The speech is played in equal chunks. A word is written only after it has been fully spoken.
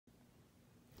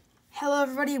Hello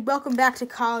everybody, welcome back to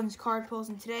Colin's Card Pulls,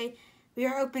 and today we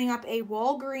are opening up a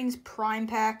Walgreens Prime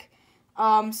Pack.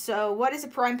 So what is a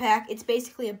Prime Pack? It's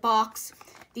basically a box.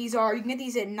 You can get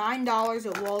these at $9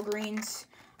 at Walgreens.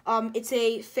 It's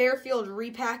a Fairfield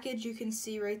repackage, you can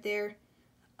see right there.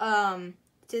 It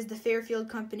says the Fairfield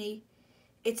Company.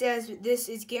 It says this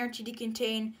is guaranteed to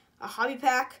contain a hobby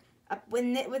pack.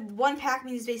 With one pack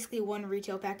means basically one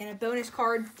retail pack and a bonus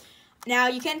card. Now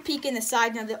you can peek in the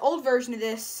side. Now the old version of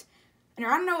this, and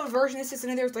I don't know what version this is. I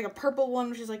know there's like a purple one,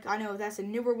 which is like, I know that's a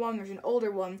newer one. There's an older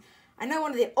one. I know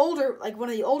one of the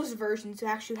oldest versions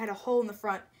actually had a hole in the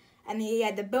front, and he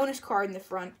had the bonus card in the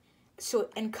front,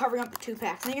 and covering up the two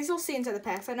packs. And you can still see inside the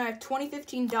packs. I know I have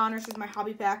 2015 Donruss is my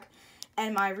hobby pack,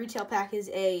 and my retail pack is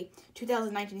a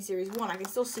 2019 Series 1. I can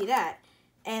still see that,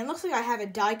 and it looks like I have a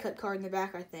die cut card in the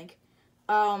back, I think.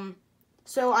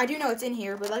 So I do know it's in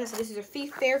here, but like I said, this is a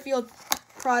Fairfield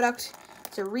product.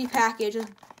 It's a repackage.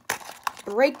 Let's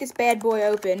break this bad boy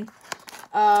open.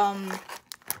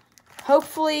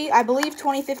 Hopefully, I believe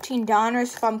 2015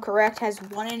 Donruss, if I'm correct, has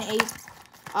 1 in 8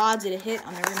 odds at a hit.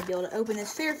 I'm never going to be able to open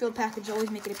this Fairfield package.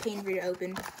 Always make it a pain for you to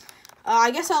open.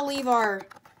 I guess I'll leave our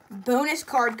bonus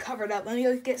card covered up. Let me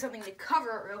go get something to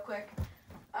cover it real quick.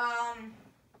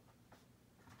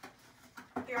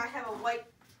 Here I have a white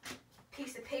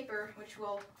piece of paper which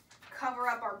will cover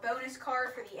up our bonus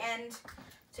card for the end.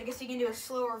 So I guess you can do a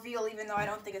slow reveal, even though I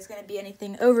don't think it's going to be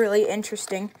anything overly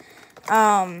interesting. If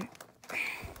I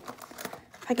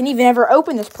can even ever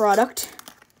open this product.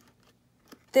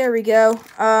 There we go.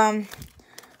 Alright,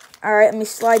 let me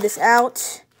slide this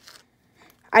out.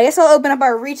 I guess I'll open up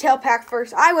our retail pack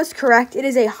first. I was correct. It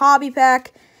is a hobby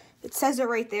pack. It says it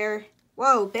right there.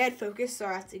 Whoa, bad focus.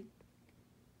 Sorry, I have to...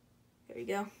 There we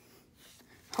go.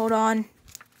 Hold on.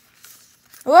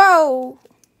 Whoa!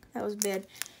 That was bad.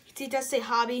 You can see it does say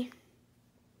hobby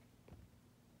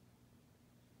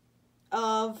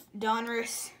of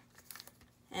Donruss.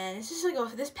 And it's just like,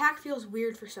 oh, this pack feels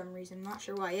weird for some reason. I'm not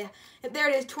sure why. Yeah. There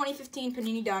it is, 2015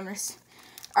 Panini Donruss.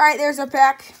 Alright, there's our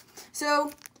pack.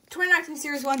 So, 2019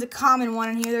 Series 1's a common one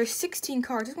in here. There's 16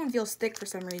 cards. This one feels thick for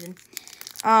some reason.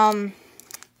 Why am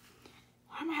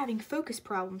I having focus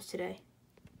problems today?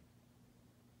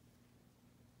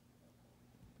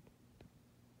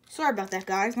 Sorry about that,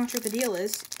 guys. Not sure what the deal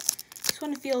is. This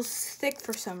one feels thick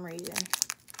for some reason.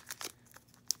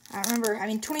 I remember,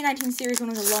 2019 Series 1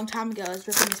 was a long time ago. I was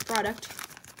ripping this product.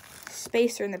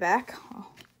 Spacer in the back. Oh.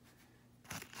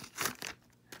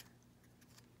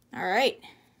 Alright.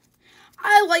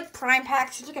 I like Prime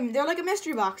Packs. They're like a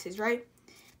mystery boxes, right?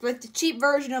 They're like the cheap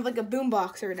version of like a boom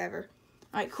box or whatever.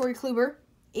 Alright, Corey Kluber,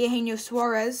 Eugenio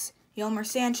Suarez, Yolmer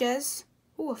Sanchez.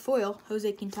 Ooh, a foil.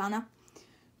 Jose Quintana.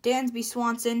 Dansby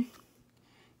Swanson,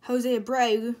 Jose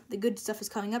Abreu, the good stuff is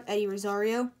coming up, Eddie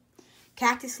Rosario,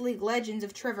 Cactus League Legends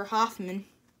of Trevor Hoffman.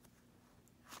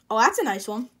 Oh, that's a nice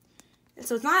one.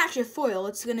 So it's not actually a foil,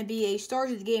 it's going to be a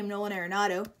Stars of the Game Nolan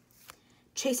Arenado,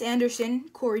 Chase Anderson,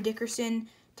 Corey Dickerson,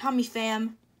 Tommy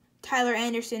Pham, Tyler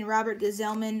Anderson, Robert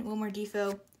Gazelman, Wilmer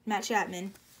Difo, Matt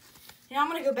Chapman. Now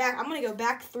I'm going to go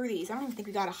back through these. I don't even think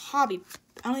we got a hobby.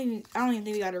 I don't even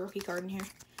think we got a rookie card in here.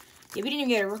 Yeah, we didn't even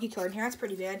get a rookie card in here. That's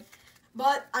pretty bad.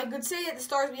 But I could say at the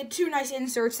Stars, we had two nice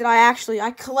inserts that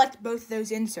I collect both of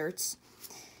those inserts.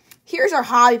 Here's our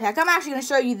hobby pack. I'm actually going to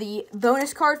show you the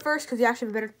bonus card first because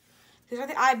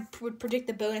I would predict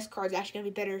the bonus card is actually going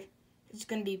to be better. It's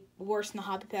going to be worse than the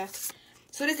hobby pack.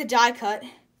 So it is a die cut.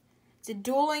 It's a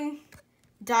dueling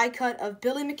die cut of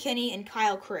Billy McKinney and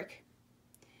Kyle Crick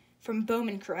from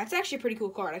Bowman Crew. That's actually a pretty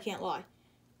cool card. I can't lie.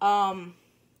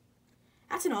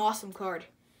 That's an awesome card.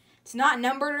 It's not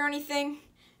numbered or anything.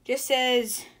 Just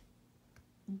says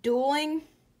dueling.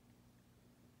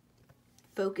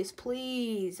 Focus,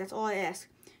 please. That's all I ask.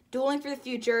 Dueling for the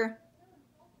future.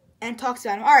 And talks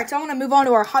about him. Alright, so I'm going to move on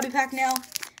to our hobby pack now.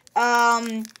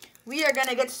 We are going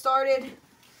to get started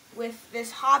with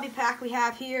this hobby pack we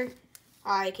have here.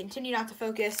 I continue not to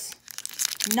focus.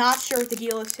 Not sure what the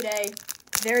deal is today.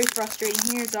 Very frustrating.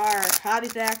 Here's our hobby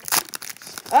pack.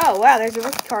 Oh, wow. There's a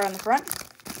rookie card on the front.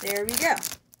 There we go.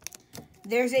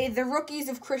 There's The Rookies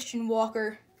of Christian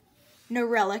Walker, no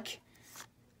relic.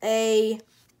 I've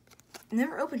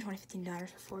never opened 2015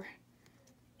 Donruss before.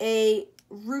 A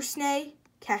Rusney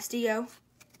Castillo.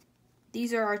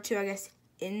 These are our two, I guess,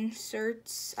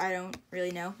 inserts. I don't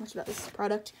really know much about this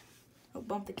product. Oh,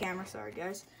 bump the camera. Sorry,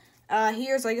 guys.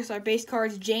 Here's, I guess, our base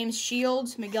cards. James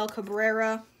Shields, Miguel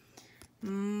Cabrera,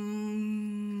 Mark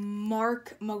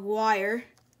McGuire.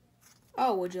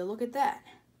 Oh, would you look at that?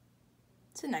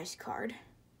 It's a nice card.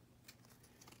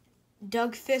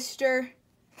 Doug Fister,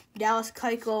 Dallas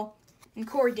Keuchel, and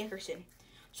Corey Dickerson.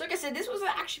 So like I said, this was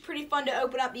actually pretty fun to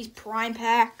open up these prime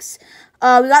packs. We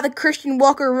got the Christian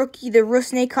Walker rookie, the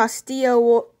Rusney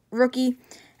Castillo rookie,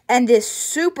 and this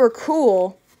super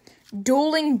cool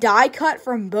dueling die cut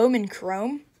from Bowman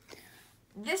Chrome.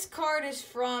 This card is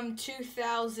from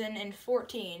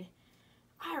 2014.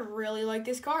 I really like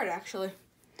this card, actually.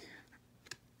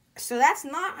 So that's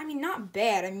not, not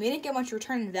bad. We didn't get much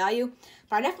return value,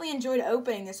 but I definitely enjoyed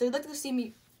opening this. So if you'd like to see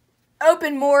me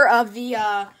open more of the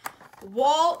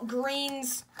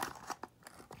Walgreens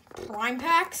prime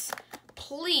packs,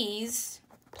 please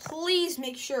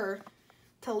make sure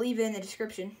to leave it in the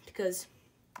description,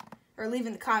 or leave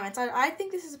in the comments. I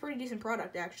think this is a pretty decent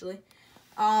product, actually.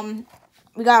 You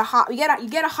get a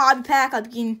hobby pack.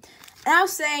 And I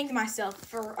was saying to myself,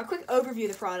 for a quick overview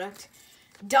of the product,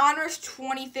 Donruss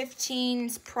 2015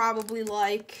 is probably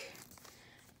like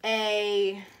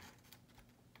this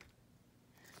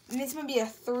might be a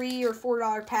 $3 or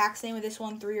 $4 pack. Same with this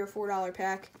one, $3 or $4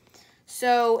 pack.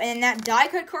 So, and that die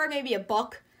cut card maybe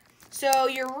 $1. So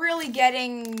you're really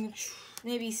getting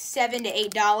maybe $7 to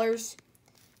 $8,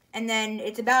 and then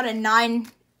it's about a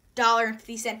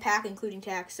 $9.50 pack including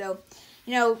tax. So,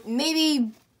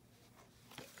 maybe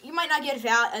you might not get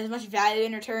as much value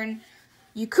in return.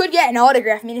 You could get an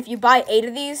autograph. If you buy 8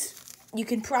 of these, you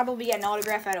can probably get an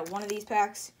autograph out of one of these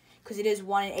packs, because it is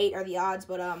 1 in 8 are the odds.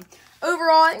 But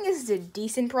overall, I think this is a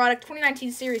decent product.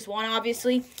 2019 Series 1,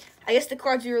 obviously. I guess the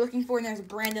cards we were looking for, and there's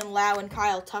Brandon Lau and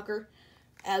Kyle Tucker.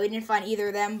 We didn't find either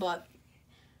of them, but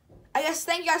I guess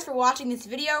thank you guys for watching this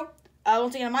video.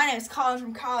 Once again, my name is Colin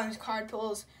from Colin's Card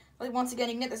Pulls. Once again,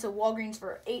 you can get this at Walgreens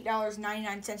for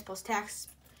 $8.99 plus tax.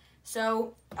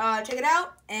 So, check it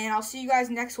out, and I'll see you guys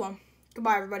next one.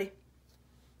 Goodbye, everybody.